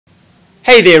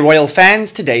Hey there royal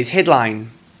fans, today's headline.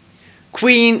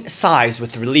 Queen sighs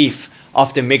with relief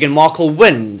after Meghan Markle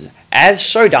wins as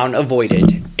showdown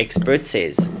avoided, expert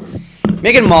says.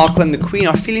 Meghan Markle and the Queen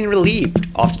are feeling relieved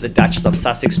after the Duchess of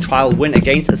Sussex trial win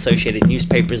against Associated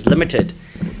Newspapers Limited,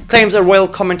 claims a royal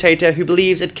commentator who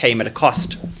believes it came at a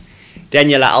cost.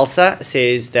 Daniela Elsa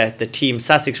says that the Team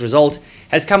Sussex result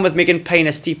has come with Meghan paying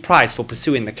a steep price for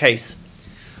pursuing the case.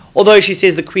 Although she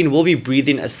says the Queen will be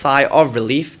breathing a sigh of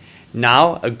relief,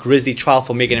 now a grisly trial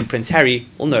for Meghan and Prince Harry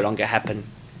will no longer happen.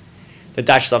 The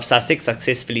Duchess of Sussex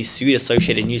successfully sued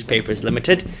Associated Newspapers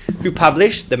Limited, who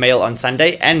published the Mail on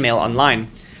Sunday and Mail Online,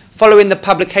 following the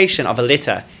publication of a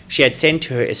letter she had sent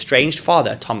to her estranged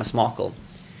father, Thomas Markle.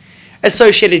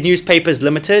 Associated Newspapers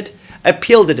Limited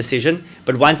appealed the decision,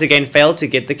 but once again failed to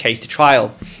get the case to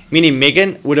trial, meaning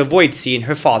Meghan would avoid seeing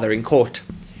her father in court.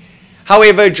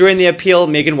 However, during the appeal,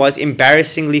 Meghan was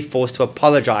embarrassingly forced to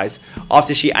apologize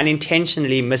after she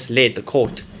unintentionally misled the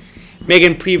court.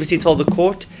 Meghan previously told the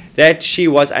court that she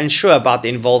was unsure about the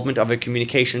involvement of her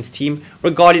communications team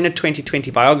regarding a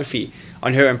 2020 biography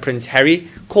on her and Prince Harry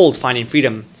called Finding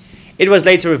Freedom. It was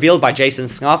later revealed by Jason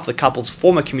Snuff, the couple's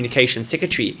former communications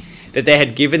secretary, that they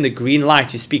had given the green light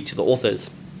to speak to the authors.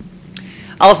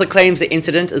 Elsa claims the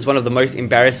incident is one of the most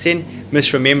embarrassing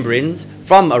misrememberings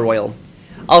from a royal.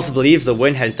 Elsa believes the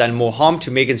win has done more harm to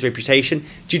Meghan's reputation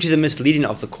due to the misleading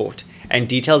of the court and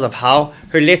details of how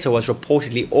her letter was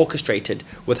reportedly orchestrated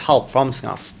with help from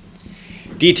Snuff.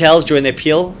 Details during the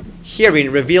appeal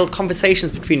hearing revealed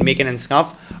conversations between Meghan and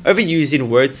Snuff over using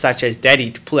words such as daddy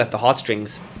to pull at the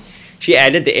heartstrings. She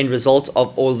added the end result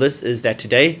of all this is that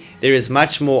today there is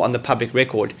much more on the public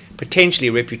record, potentially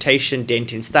reputation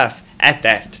denting stuff at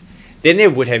that, than there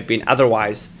would have been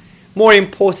otherwise. More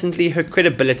importantly, her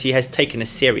credibility has taken a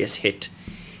serious hit.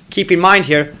 Keep in mind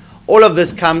here, all of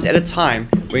this comes at a time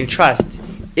when trust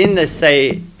in the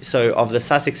say-so of the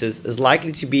Sussexes is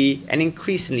likely to be an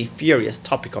increasingly furious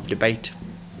topic of debate.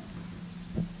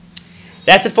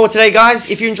 That's it for today, guys.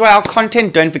 If you enjoy our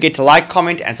content, don't forget to like,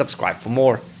 comment, and subscribe for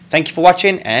more. Thank you for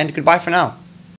watching, and goodbye for now.